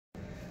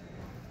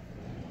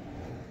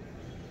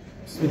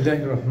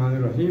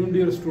Bismillahirrahmanirrahim.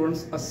 Dear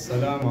students,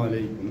 Assalamu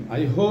alaikum.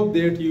 I hope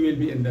that you will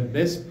be in the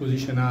best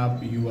position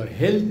of your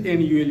health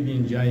and you will be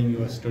enjoying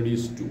your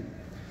studies too.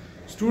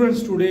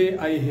 Students, today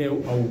I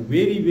have a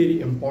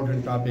very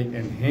important topic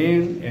in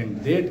hand,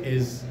 and that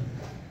is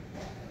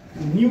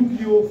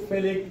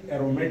nucleophilic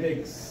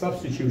aromatic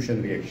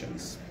substitution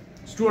reactions.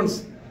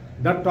 Students,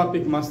 that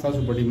topic must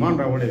also be demand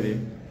rawade.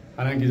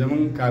 हालांकि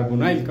जमन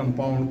carbonyl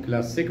compound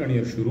class second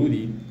year शुरू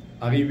दी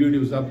आगे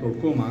videos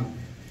upload coma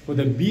for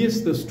the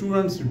BS the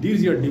students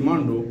deals your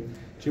demando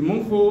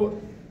chimunko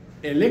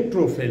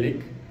electrophilic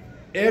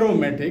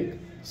aromatic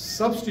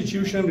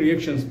substitution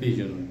reactions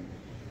page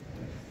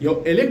your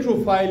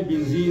electrophile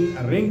benzene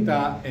ring ta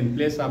in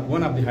place of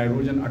one of the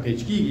hydrogen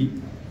attached ki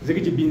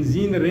zeki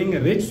benzene ring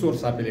rich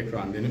source of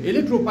electron then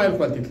electrophile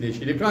ko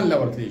atleshi electron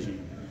lower atleshi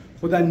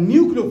for the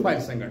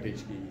nucleophile sang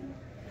attached ki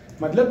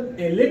मतलब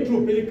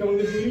electrophilic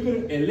कमंगे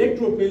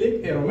electrophilic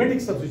aromatic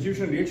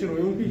substitution reaction हो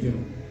यूं पीछे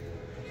नो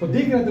तो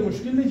देख रहे थे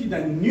मुश्किल नहीं जिदा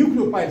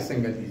nucleophile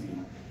संगत थी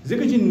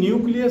जिसके जी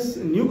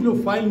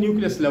nucleophile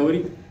nucleus लवरी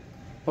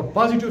पर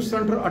positive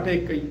center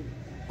अटैक कई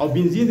और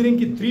बेंजीन रिंग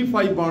की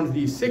 3 bonds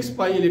दी 6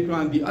 pi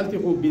इलेक्ट्रॉन दी अल्ते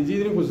को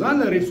बेंजीन रिंग को ज़ान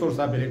rich source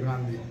ऑफ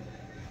इलेक्ट्रॉन दी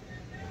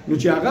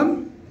नुचे आगम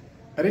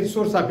rich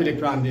source of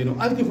electron they know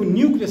अल्ते को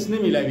nucleus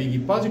नहीं मिलाएगी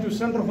positive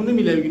center को नहीं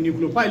मिलाएगी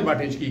nucleophile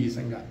बातेज की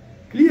संगा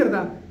clear da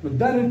no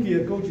daran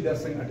clear ko chi da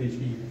sang attach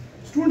ki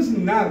students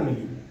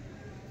normally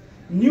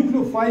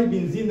nucleophile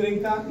benzene ring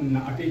ta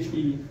na attach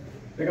ki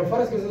like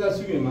first ke sada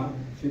suyema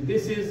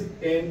this is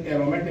an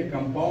aromatic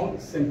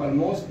compound simple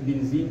most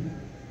benzene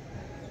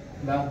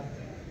the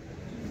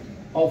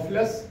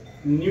plus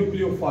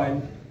nucleophile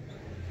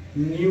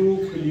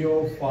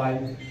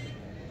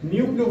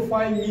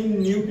mean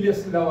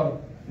nucleus lover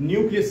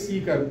nucleus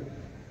seeker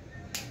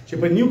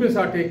पर nucleus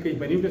attack कई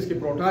पर न्यूक्लियस के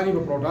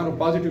proton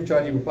positive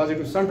charge है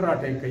positive centre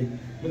attack कई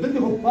मतलब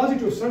देखो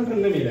positive centre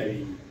नहीं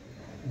मिलाएगी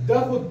द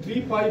को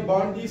 3 pi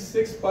बॉन्ड दी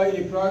 6 pi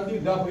इलेक्ट्रॉन दी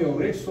द को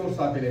रेड सोर्स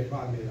ऑफ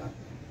इलेक्ट्रॉन देना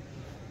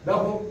द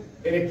को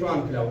इलेक्ट्रॉन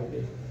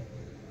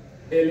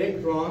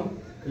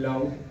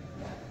क्लाउड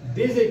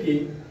जैसे कि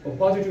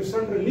पॉजिटिव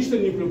सेंटर निश्चित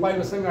न्यूक्लियोफाइल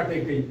में संग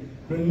अटैक कई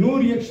no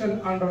reaction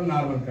under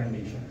normal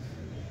conditions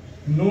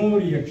no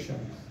reaction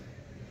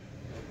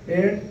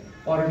at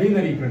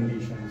ordinary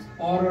conditions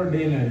और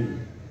ordinary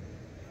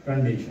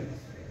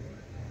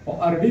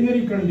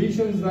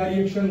conditions दा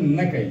reaction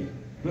न कई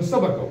नो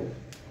सब कहो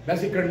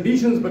दसी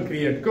conditions ब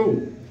create कहो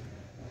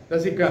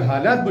दसी का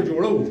हालात ब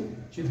जोड़ो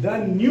चिदा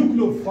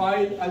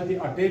nucleophile अल्ती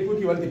अटैक को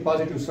की वाली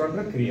positive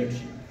center create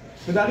शी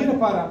तो दागी ना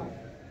पारा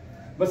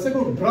बस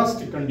को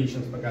drastic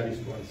conditions बकारी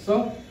स्टूडेंट so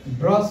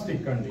drastic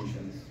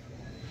conditions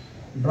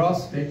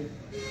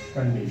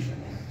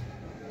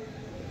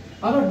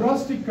अगर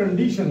drastic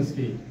conditions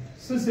की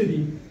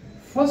ससरी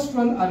फर्स्ट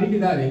वन आगे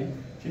किदारे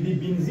चिदी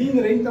बेंजीन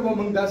रिंग तब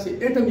मंगदा से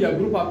एटम या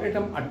group of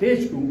atom attach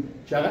to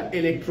चागा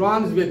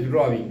इलेक्ट्रॉन्स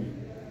विथड्रॉइंग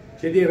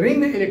चिदी रिंग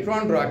ने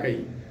इलेक्ट्रॉन ड्रा कई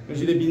तो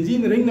चिदी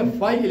बेंजीन रिंग ने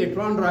 5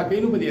 इलेक्ट्रॉन ड्रा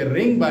कई नो बदे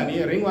रिंग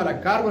बानी रिंग वाला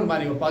कार्बन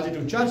बानी में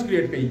पॉजिटिव चार्ज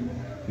क्रिएट कई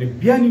ने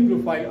बिया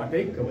न्यूक्लियोफाइल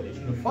अटैक कवले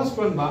नो फर्स्ट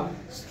वन बा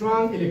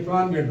strong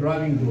electron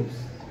withdrawing groups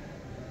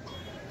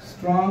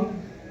strong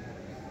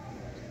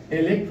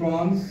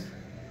electrons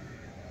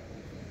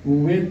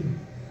with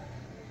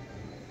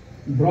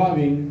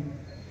drawing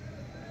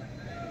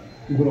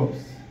groups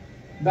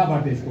da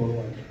बातें स्कोर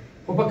हुआ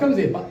वो पक्कम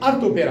से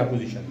अर्थ पैरा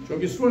पोजीशन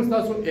क्योंकि स्टूडेंट्स था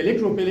सो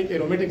electrophilic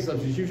aromatic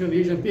substitution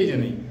reaction page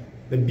नहीं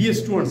द बी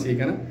स्टूडेंट्स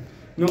है ना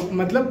नो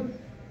मतलब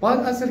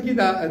बात असल की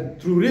दा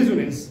थ्रू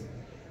रेजोनेंस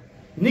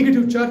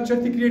नेगेटिव चार्ज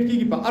चर्ती क्रिएट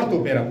की पर अर्थ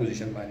पैरा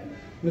पोजीशन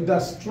वाले know the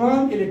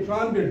strong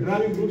electron with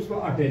driving groups को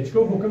अटैच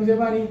को हुक्म से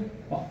बानी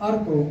और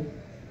अर्थ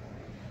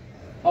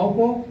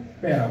औपो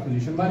पैरा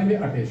पोजीशन बानी में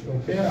अटैच को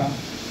पैरा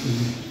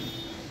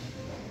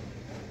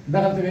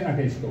दखलते में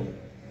अटैच को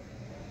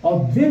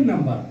और देन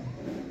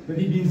नंबर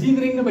यदि बेंजीन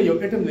रिंग में यो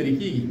एटम दे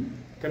की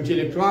कम से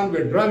इलेक्ट्रॉन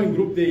में ड्राइविंग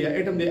ग्रुप दे या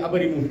एटम दे अब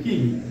रिमूव की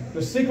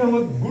तो second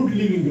one good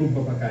leaving group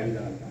का पकारी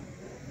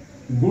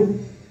डालता गुड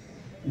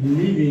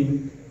लिविंग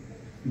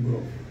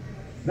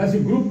ग्रुप दस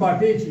ग्रुप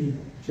बाटे ची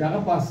चागा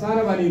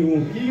पासाना वाली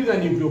रिमूव की दा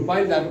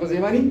न्यूक्लियोफाइल दा को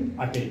जेवानी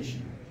अटैच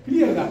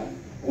क्लियर दा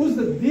उस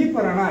दे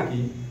पराना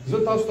की जो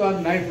तास्तो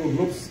नाइट्रो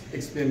ग्रुप्स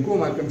एक्सप्लेन को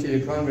मार कम से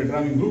इलेक्ट्रॉन में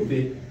driving group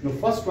they know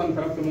first one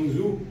तरफ तो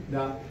मंजू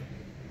दा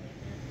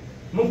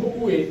मंगो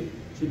हुए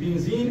कि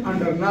बेंजीन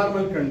अंडर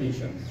नॉर्मल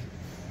कंडीशंस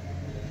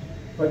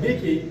पर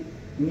देखिए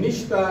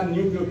निश्ता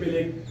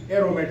न्यूक्लियोफिलिक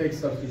एरोमेटिक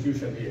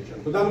सब्स्टिट्यूशन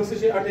रिएक्शन तो दाम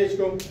से अटैच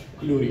को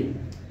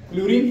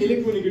क्लोरीन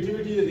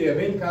इलेक्ट्रोनेगेटिविटी दे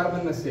रिंग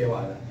कार्बन न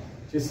सेवाला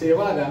जे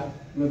Sewala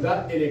know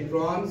the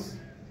electrons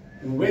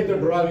with the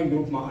driving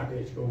group में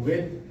अटैच को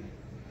विद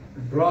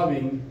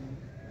ड्राइविंग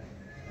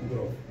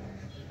ग्रुप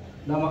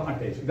दामा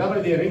अटैच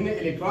दाबर दे रिंग ने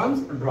इलेक्ट्रॉन्स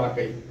ड्रा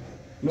कई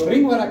नो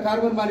रिंग वाला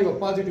कार्बन माने वो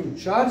पॉजिटिव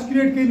चार्ज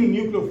क्रिएट कई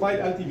न्यूक्लियोफाइल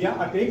अल्ती बिया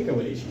अटैक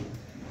कवले शी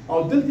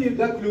और दलती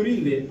द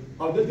क्लोरीन दे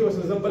और दलती वस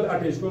जंबल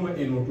अटैच को में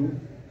NO2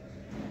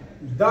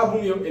 दा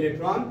हम यो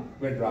इलेक्ट्रॉन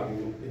वे ड्राइविंग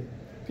ग्रुप दे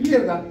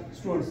क्लियर दा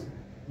स्टूडेंट्स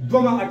दो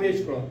में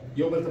अटैच करो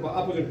यो बल तब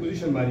अपोजिट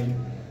पोजीशन मारी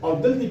और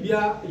दलती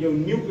बिया यो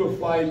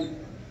nucleophile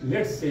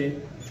let's say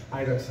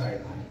hydroxide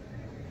ion.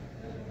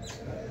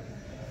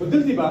 तो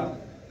दिल दिबा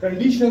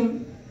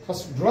condition has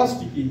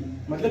drastically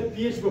मतलब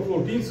pH को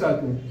 14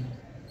 सातु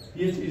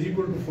pH is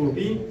equal to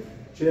 14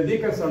 चले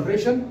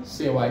concentration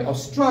सेवाई और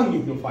strong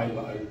nucleophile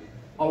वाली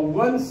और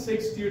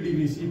 160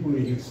 degree C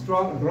पूरी heat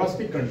strong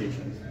drastic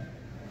conditions.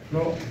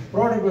 Now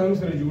product में हम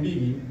सर जुड़ी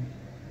गई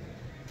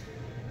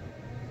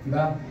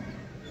ना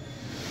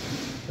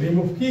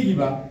remove की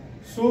गिबा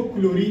so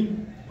chlorine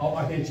और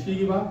attach की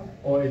गिबा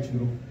OH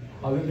group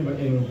और दिल दिबा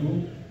NO2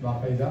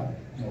 बाकायदा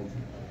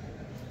मौजूद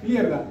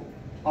clear ना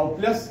और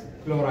plus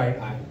chloride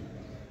ion.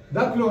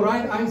 The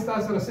chloride ion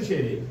stasara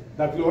sesheli.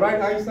 The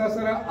chloride ion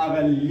stasara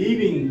aga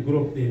leaving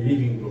group de.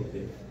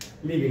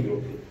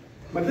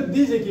 मतलब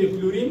these एक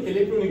chlorine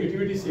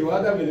electronegativity से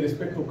वादा with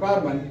respect to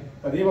carbon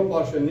देवा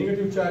partial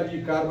negative charge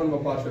carbon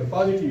व partial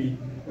positive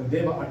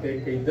देवा attack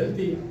कई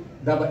दलती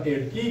दबा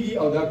add कीगी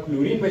और दा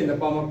chlorine में इन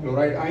पामा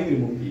chloride ion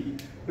remove कीगी.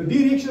 तो दी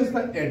reactions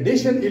का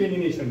addition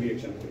elimination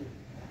reaction हुई.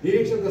 दी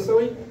reaction का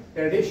सवई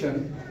addition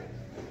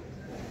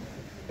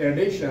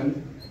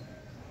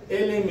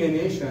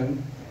elimination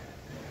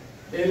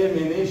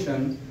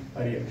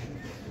reaction.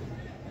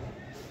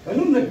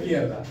 कानून न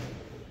clear था.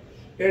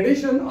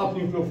 Addition of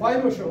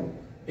nucleophile वशो,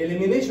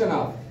 elimination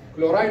of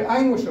chloride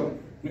ion वशो,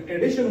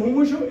 addition होम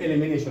वशो,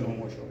 elimination होम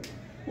वशो.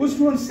 उस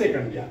स्टूडेंट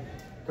सेकंड या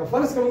का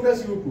फर्स्ट करूँगा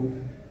CO2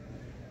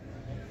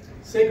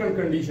 सेकंड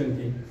कंडीशन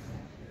की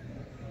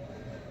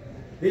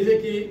जैसे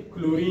कि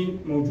क्लोरीन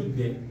मौजूद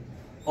है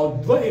और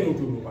दो NO2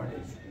 ग्रुप आते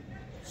हैं.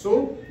 सो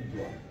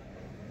दो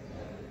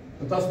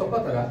तो तास्तो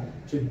पता रहा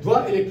कि दो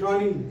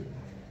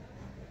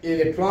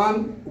electron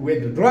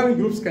withdrawing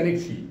groups connect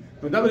she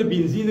तो दबल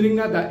बेंजीन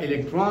रिंगा द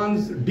इलेक्ट्रॉन्स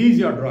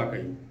डीजिया ड्रा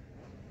कई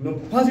नो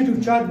पॉजिटिव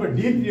चार्ज पर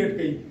डी क्रिएट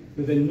कई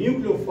तो the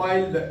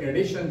nucleophile the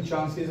addition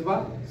chances बा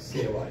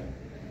सेवाई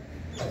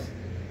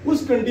उस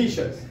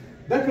कंडीशंस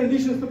द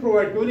कंडीशंस तो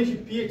प्रोवाइड कोले शी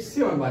pH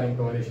 7 बारे में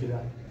कोले शी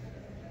दा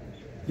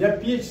या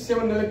pH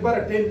 7 न लग बार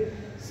 10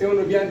 7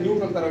 नो बिया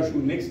न्यूट्रल तरह शू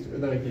next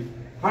the key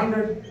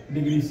 100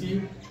 degree C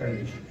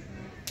condition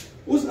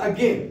उस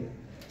अगेन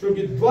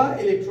क्योंकि दो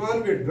इलेक्ट्रॉन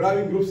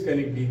withdrawing ग्रुप्स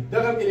कनेक्ट दी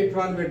दगम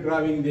इलेक्ट्रॉन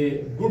withdrawing दे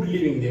गुड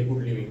लिविंग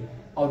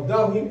और द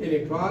हम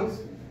इलेक्ट्रॉन्स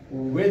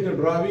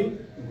withdrawing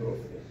ग्रुप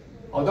दे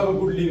और the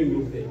good leaving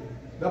group they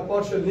the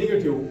partial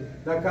negative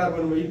the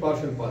carbon वही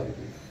पार्शियल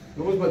पॉजिटिव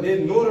तो उस बदे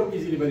नोरम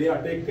इजीली बदे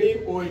अटैक कई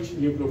OH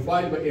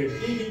न्यूक्लियोफाइल ब ऐड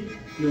की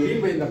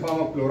क्लोरीन ब in the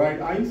form of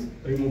chloride ions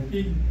remove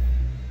की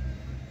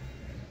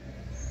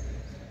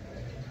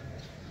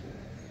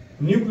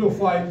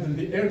nucleophile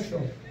the add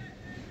show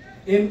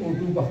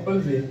NO2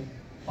 बहपल से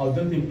और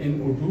दंतिम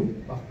NO2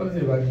 बहपल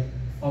से वाली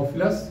और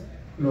प्लस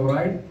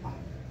क्लोराइड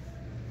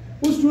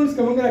उस स्टूडेंट्स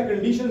का मंगला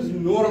कंडीशंस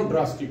नोरम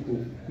ड्रास्टिक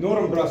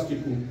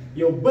को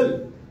यो बल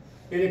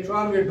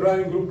इलेक्ट्रॉन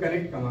withdrawing ग्रुप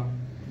कनेक्ट कमा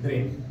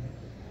ड्रेन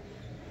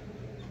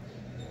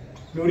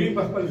क्लोरीन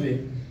बहपल से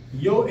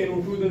यो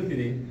NO2 दलती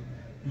दे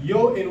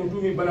यो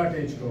NO2 में बल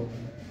अटैच को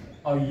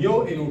और यो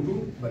NO2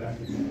 बल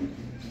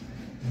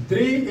attach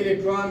three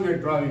electron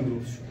withdrawing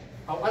groups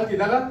अब अलती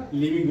दाला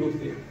लिविंग ग्रुप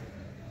थे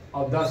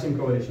अब दासिम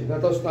कवरेशी दा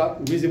तोस्ता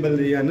विजिबल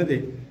या न दे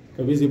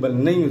का विजिबल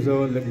नहीं जो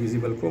लग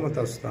विजिबल को मत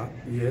तोस्ता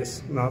yes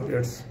now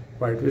it's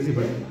quite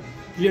visible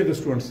clear the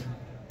students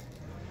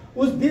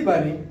उस दे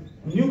बारे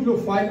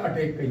न्यूक्लियोफाइल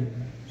अटैक कई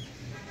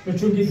तो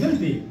चूंकि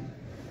जल्दी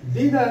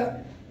देदा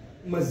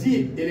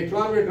मजीद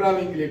electron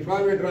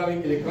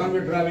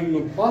withdrawing know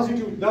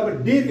positive double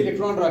der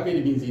electron राके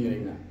बेंजीन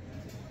रहना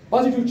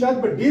पॉजिटिव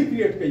चार्ज पर डेर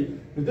क्रिएट कई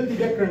तो जल्दी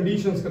बैक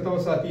कंडीशंस का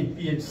तवसाती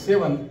pH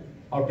 7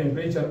 और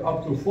temperature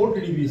up to 40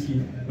 degree C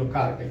no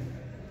car कई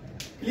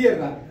क्लियर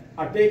ना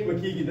अटैक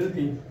वकी की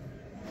दलती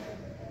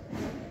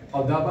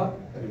और दाबा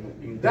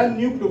removing the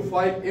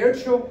nucleophile add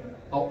show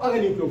और अगर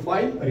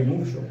न्यूक्लियोफाइल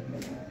रिमूव शो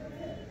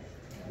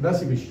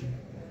दस बिश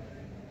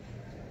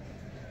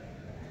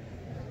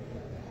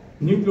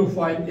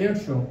nucleophile add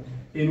show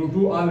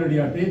NO2 already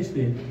attach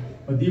थे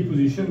और दी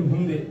पोजीशन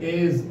हम दे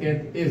एज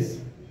इट इज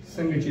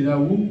संग चीजा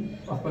वो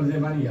अपन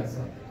ज़बानी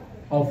यासा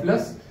और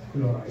plus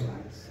chloride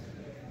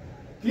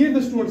clear the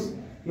students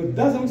no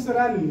does हम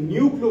सरा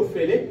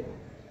nucleophilic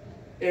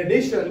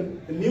addition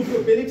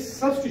nucleophilic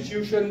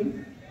substitution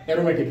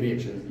aromatic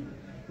reaction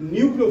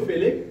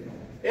nucleophilic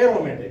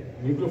aromatic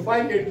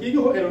nucleophile add की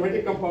हो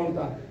aromatic compound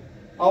था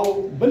और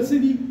बल से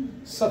भी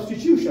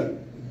substitution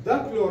the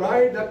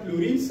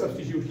chlorine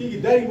substitute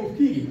की दा remove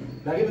की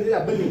दागे बजे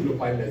अब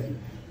nucleophile लगी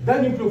the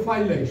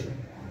nucleophile लगी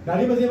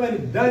दागे बजे वाली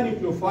the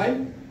nucleophile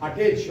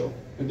attach हो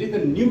तो this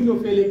the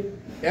nucleophilic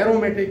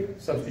aromatic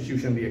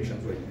substitution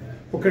reactions हुई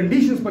वो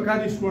कंडीशंस पका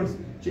दी स्टूडेंट्स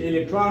कि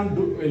इलेक्ट्रॉन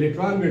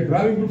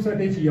withdrawing ग्रुप्स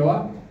अटैच हुआ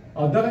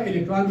और द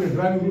इलेक्ट्रॉन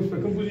withdrawing ग्रुप्स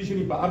पर कम पोजीशन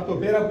ही पर अर्थ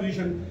पैरा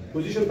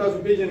पोजीशन तासु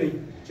पेज नहीं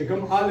कि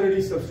कम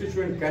already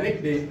substituent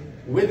connect they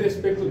with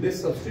respect to this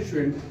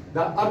substituent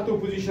the ortho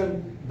position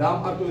the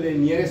ortho the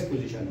nearest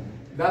position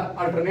the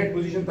alternate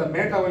position the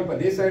meta वही पर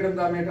दे side of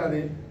the meta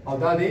दे और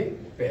दा दे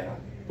para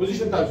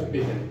position तासु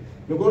पेज नहीं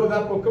नगोर दा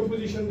पर कम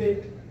पोजीशन दे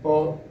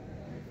और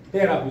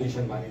पैरा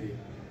पोजीशन मानी दे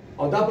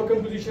और दा पर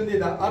कम पोजीशन दे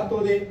दा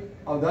ortho दे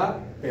और दा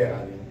पैरा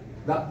दे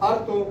دا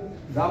ارتو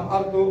دا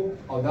ارتو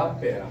او دا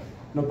پیرا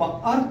نو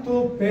په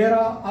ارتو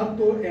پیرا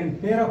ارتو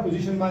اینڈ پیرا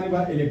پوزیشن باندې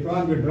با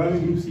الکترون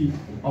وډراوینګ ګروپ سي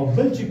او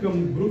بل چې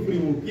کوم ګروپ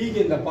ریموو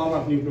کیږي د فارم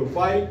اف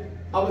نیوکلیوفایل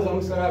अब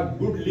زموږ سره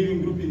ګډ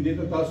لیوینګ ګروپ ان دې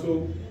ته تاسو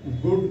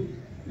ګډ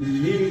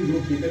لیوینګ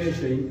ګروپ لیکلی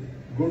شئ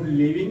ګډ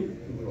لیوینګ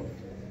ګروپ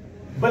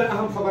بل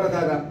اهم خبره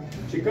دا ده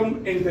چې کوم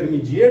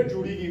انټرمیډیټ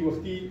جوړیږي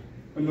وختي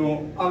نو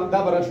دا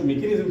به راشو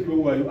میکانیزم کې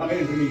ووایو هغه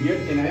انټرمیډیټ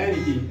انایاني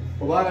کې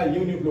په واره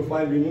یو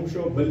نیوکلیوفایل ریموو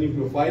شو بل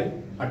نیوکلیوفایل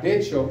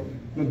اټیچ شو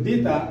نو دې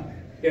ته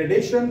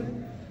ایډیشن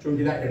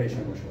چونکې دا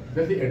ایډیشن وشو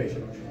دلته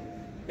ایډیشن وشو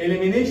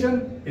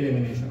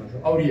الیمینیشن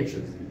وشو او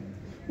ریاکشنز دي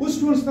اوس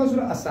ټول تاسو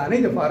له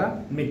اسانۍ لپاره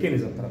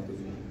میکانیزم طرف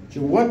ته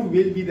what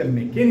will be the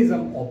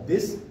mechanism of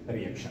this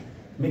reaction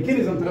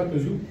mechanism طرف ته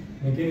ځو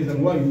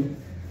mechanism وایو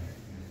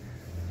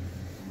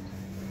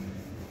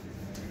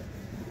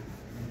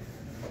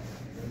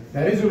د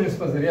ریزونانس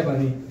په ذریعه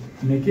باندې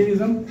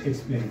mechanism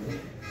explain کړو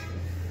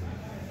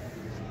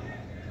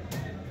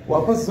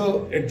واپس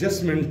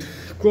ایڈجسټمنټ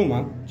کوم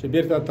چې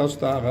بیرته تاسو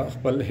ته هغه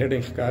خپل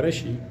هیډینګ ښکاره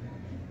شي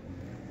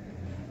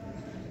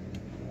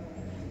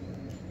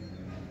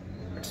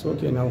اټس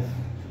اوکے ناو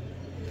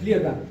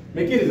کلیئر ده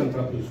mechanism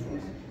طرف ته ځو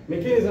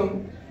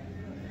mechanism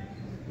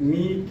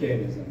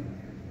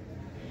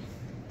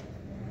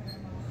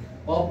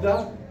of the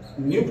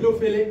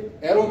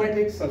nucleophilic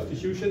aromatic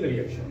substitution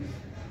reaction.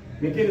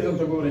 Mechanism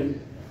to go right.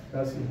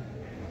 That's it.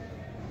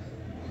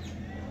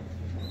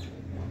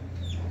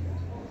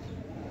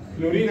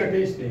 Chlorine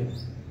attached there,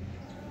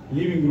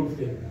 leaving group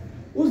there.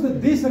 What's the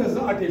this as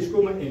the attached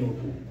coma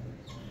NO2?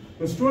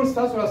 The students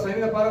start to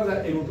assign the part of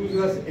the NO2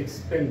 is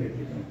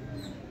expanded.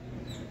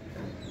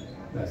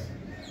 That's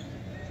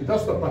it.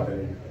 That's the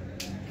pattern.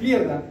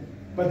 Clear that?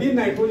 But the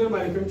nitrogen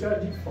molecule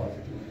charge is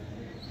positive.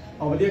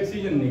 Or the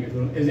oxygen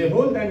negative. As a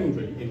whole, then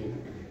neutrally.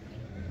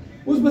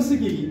 उस बस से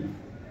की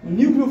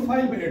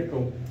nucleophile में ऐड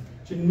करो,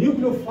 जो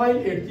nucleophile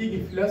add की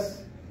plus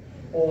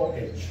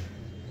OH,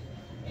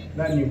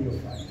 that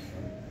nucleophile.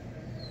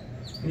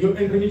 जो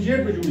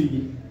intermediate में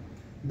जुड़ेगी,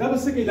 दब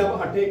से की दब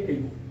अटैक की,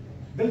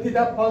 दल्ती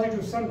दब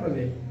positive central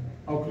है,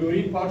 और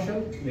chlorine partial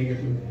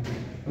negative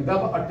है,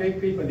 दब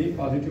अटैक की पदी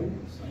positive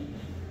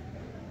central.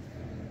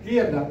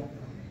 Clear that?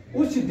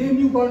 उस दे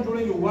न्यू बॉन्ड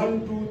जोड़ेंगे 1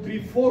 2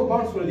 3 4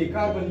 बॉन्ड्स वाले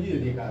कार्बन ये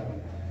दे कार्बन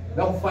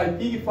द 5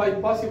 की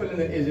 5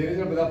 possible as a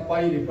result the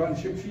 5 electron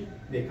ship she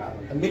they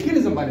carbon the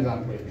mechanism बारे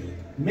जान कोई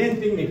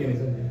मेन थिंग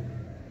मैकेनिज्म है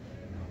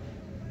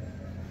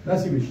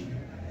दैट्स इट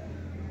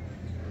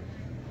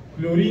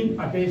क्लोरीन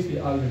अटैच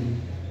है ऑलरेडी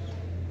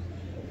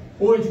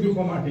OH ग्रुप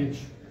हम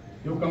अटैच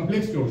यो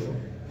कॉम्प्लेक्स जोड़ show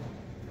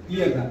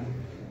clear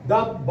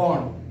the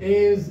bond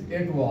as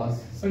it was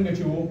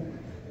संगठित हो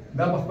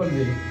द बखपल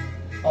दे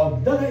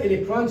और the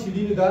electron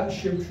chilling the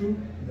shift to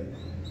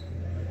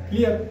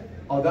clear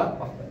or the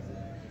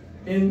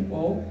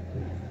NO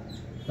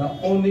the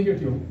O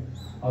negative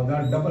or the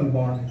double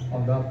bond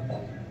of the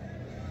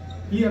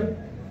here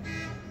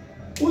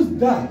उस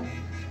the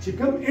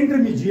चिकम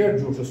intermediate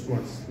जो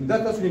students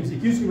that was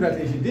MCQs की बात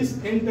है this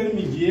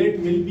intermediate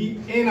will be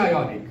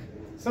anionic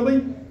सभी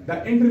the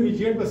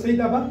intermediate बस सही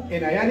था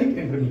anionic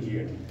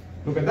intermediate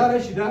तो कहता है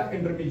शिदा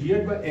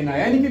intermediate बा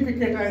anionic के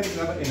कहता है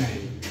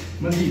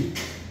anionic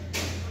मज़ीद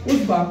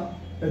उस बार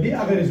तभी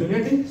अगर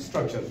resonating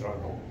structures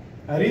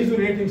रहा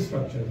resonating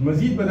structures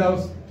मज़ीद बताओ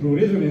through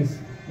resonance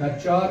the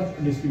charge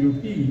distribute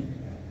की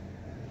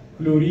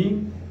chlorine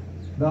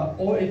the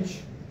OH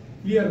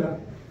clear ना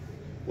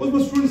उस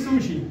बस students से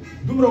उसी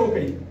दूसरा वो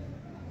कहीं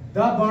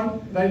दा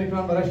bond दा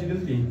इलेक्ट्रॉन बराशी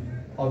दिलती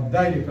और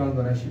दा इलेक्ट्रॉन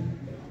बराशी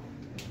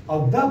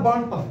और दा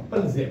bond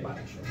पहपल से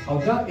पारिश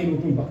और दा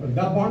NO2 पहपल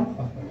दा bond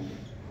पहपल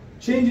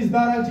changes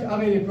दारा जी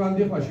आगे इलेक्ट्रॉन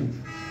दे पाशिश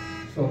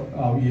so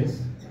yes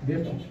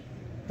देखो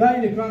दा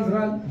इलेक्ट्रॉन्स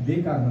राल दे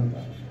कार्बन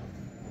का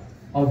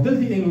और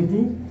दल्ती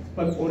NO2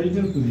 पर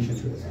ओरिजिनल पोजीशन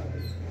पे बसा दे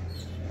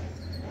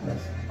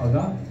बस और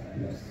दा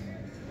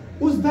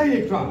उस दा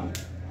electron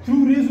through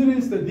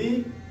resonance the they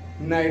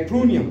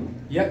nitronium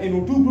या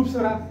NO2 ग्रुप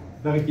सरा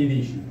दर की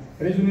देशी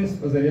रेजोनेंस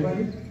पर जरिए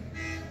बानी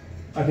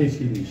अटैच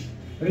की देशी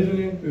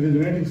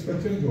रेजोनेटिंग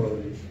स्ट्रक्चर जोड़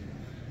देशी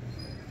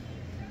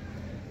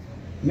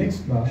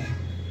नेक्स्ट बार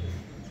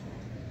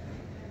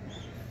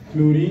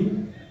क्लोरीन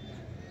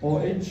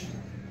OH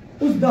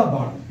उस दा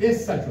बॉन्ड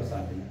इस सच हो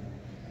सकती है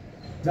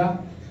दा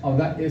और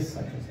दा इस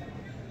सच हो सकती है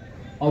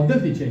और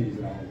दल्ती चेंजेस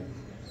रहा है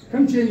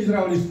कम चेंजेस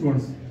रहा है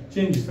स्टूडेंट्स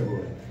चेंजेस तो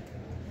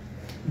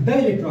बोले दा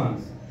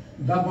इलेक्ट्रॉन्स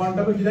दा बॉन्ड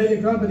डबल जिदा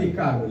इलेक्ट्रॉन पर एक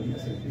कार्बन दिया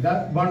सकती दा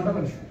बॉन्ड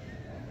डबल शो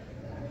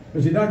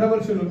तो जिदा double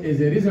show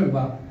as a result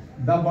बा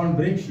दा बॉन्ड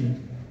ब्रेक शी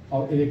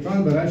और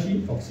इलेक्ट्रॉन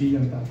बराशी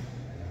ऑक्सीजन का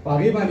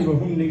पागे बानी वो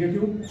हम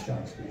नेगेटिव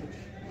चार्ज किए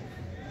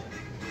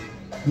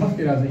मत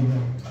किया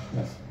जाइए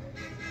बस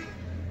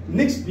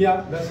next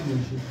via the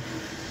solution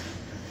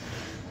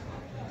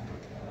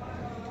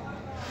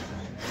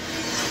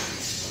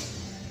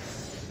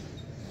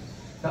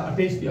the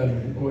attached the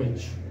element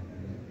OH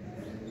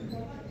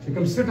so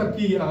come set up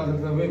की अगर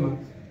ज़रूरी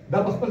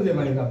दा पखपल जे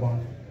माने दा bond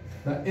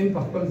दा N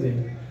पखपल जे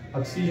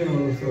ऑक्सीजन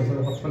और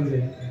सर पखपल जे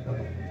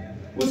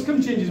उस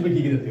कम changes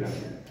बकी की देती रहा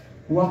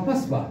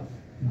वापस बा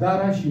دا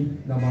راشي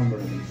دا باندې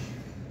بدل شي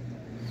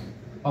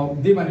او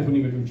دې باندې خو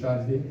نیگیټیو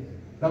چارج دی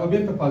دا به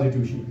بیرته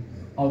پازیټیو شي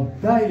او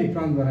دا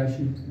الکترون به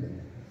راشي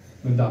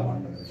نو دا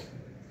باندې بدل شي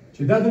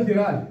چې دا دلته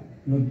راځي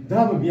نو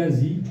دا به بیا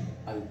ځي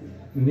هلته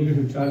نو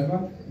نیگیټیو چارج به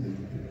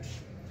دلته راشي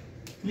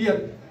کلیر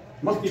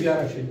مخکې بیا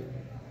راشي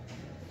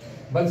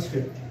بل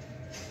سټپ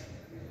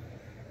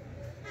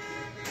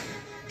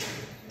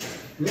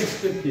next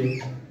step کې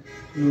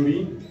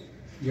کلورین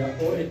یا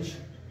OH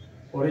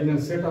original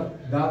setup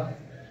دا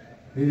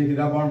دې کې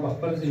دا باند په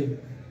خپل ځای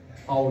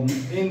او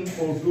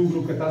NO2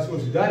 ګروپ کې تاسو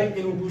اوس ډایرکټ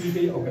NO2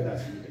 لیکي او کدا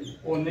سي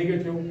او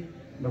نیگیټیو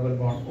ډبل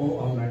باند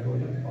او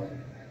نایټروجن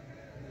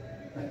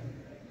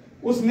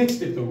اوس next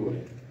step ته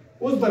وګورئ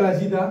اوس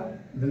برازي دا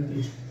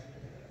دلته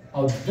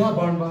او دا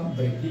باند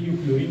باندې کیو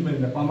کلورین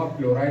باندې د پاما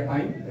کلوراید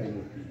آین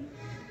ریموو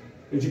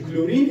کیږي چې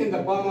کلورین ان د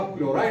پاما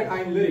کلوراید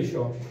آین لري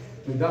شو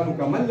نو دا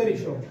مکمل لري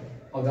شو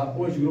او دا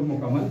OH ګروپ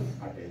مکمل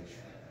اٹیچ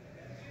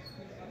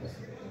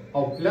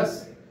او پلس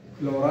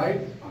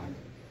کلوراید آین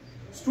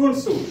سټوډنټ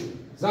سو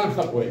ځان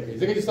ښه پوهه کوي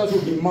ځکه چې تاسو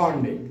ډیمانډ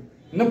دی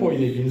نه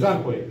پوهیږئ ځان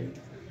پوهه کوي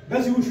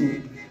داسې وشو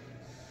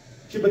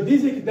چې په دې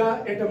ځای کې دا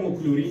اټم او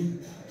کلورین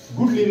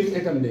ګډ لیوینګ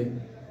اټم دی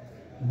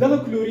دغه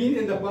کلورین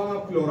ان د پاما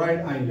کلوراید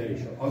آین لري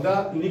شو او دا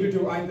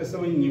نیگیټیو آین ته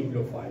سوي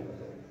نیوکلیوفایل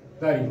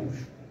دا ریموو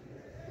شو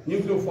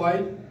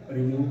نیوکلیوفایل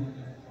ریموو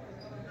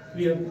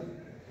کلیر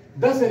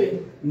دا سره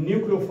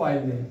نیوکلیوفایل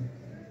دی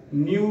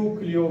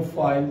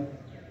نیوکلیوفایل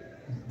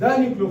دا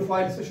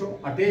نیوکلیوفایل څه شو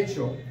اٹیچ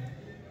شو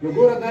نو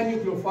ګوره دا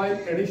نیوکلیوفایل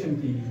اډیشن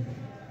کیږي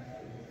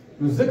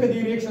نو ځکه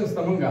دې ریاکشنز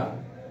ته مونږه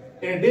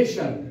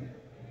اډیشن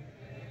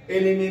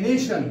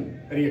الیمینیشن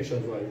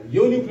ریاکشنز وایو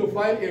یو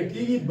نیوکلیوفایل اډ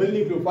کیږي بل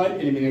نیوکلیوفایل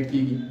الیمینیټ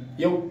کیږي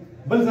یو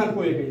بل ځان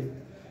پوهه کوي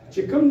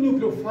چې کوم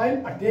نیوکلیوفایل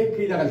اٹیک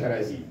کوي دغه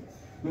راځي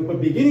نو په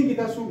بیګینینګ کې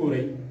تاسو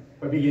ګورئ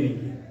په بیګینینګ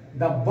کې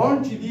دا بانډ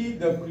چې دی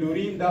د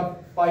کلورین دا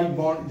پای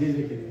بانډ دې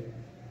ځکه دی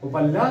او په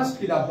لاست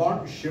کې دا بانډ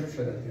شفت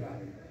شوی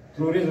دی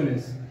تھرو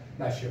ریزونانس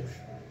دا شفت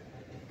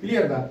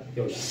کلیر دا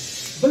یو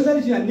بل دا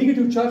چې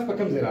نیگیټیو چارج په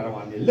کوم ځای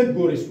روان دی لږ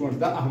ګورئ سټوډنټ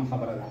دا اهم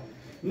خبره ده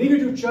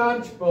نیگیټیو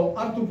چارج په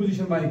ارتو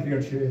پوزیشن باندې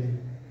کریټ شوی دی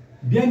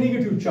بیا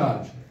نیگیټیو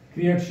چارج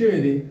کریټ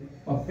شوی دی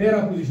په پیرا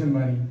پوزیشن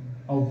باندې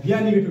او بیا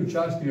نیگیټیو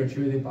چارج کریټ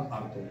شوی دی په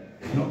ارتو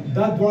نو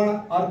دا دواړه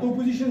ارتو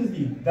پوزیشنز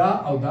دي دا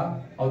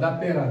او دا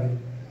پیرا دی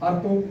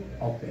ارتو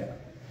او پیرا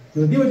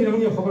نو دی وجه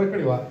موږ خبره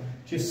کړې و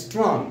چې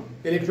سترونګ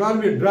الکترون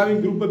وی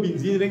ډرایوینګ ګروپ په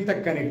بنزین رنګ ته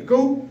کنیکټ کو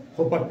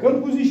خو په کوم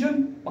پوزیشن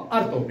په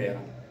ارتو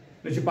پیرا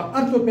نو چې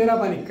په ارتو پیرا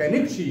باندې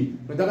کنیکټ شي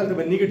نو دغه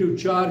به نیگیټیو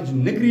چارج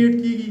نه کریټ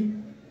کیږي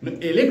نو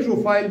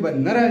الکتروفایل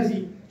به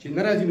ناراضي چې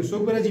ناراضي نو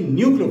څوک راځي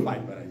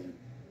نیوکلیوفایل راځي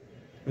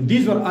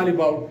these were all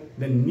about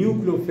the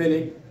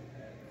nucleophilic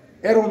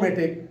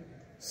aromatic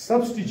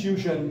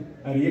substitution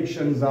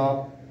reactions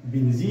of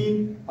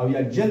benzene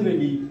or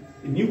generally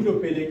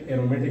nucleophilic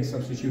aromatic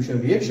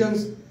substitution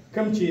reactions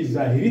come چې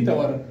ظاهري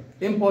تور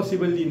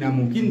impossible دي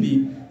ناممکن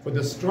دي for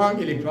the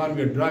strong electron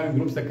withdrawing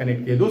groups ته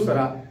connect کېدو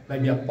سره دا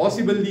بیا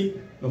possible دي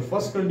نو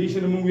first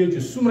condition موږ ویل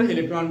چې څومره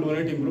electron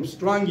donating group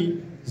strong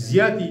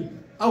زیاتی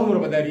او موږ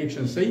به دا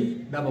reaction صحیح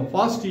دا به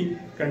positive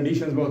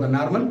conditions به د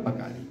normal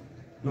پکاري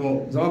نو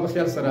زما په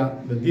خیال سره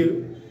د دیر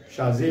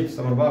شازیب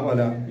سمرباغ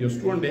والا یو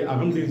سټوډنټ دی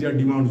هغه ډیر زیات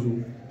ډیمانډز وو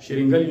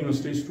شرینګل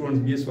یونیورسيټي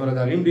سټوډنټس بي اس والا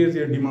دا هم ډیر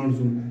زیات ډیمانډز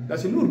وو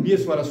داسې نور بي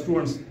اس والا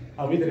سټوډنټس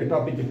هغه د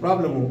ټاپک کې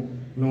پرابلم وو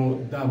نو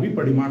دا وی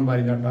په ډیمانډ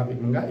باندې دا ټاپک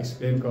موږ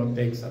ایکسپلین کوو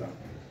تک سره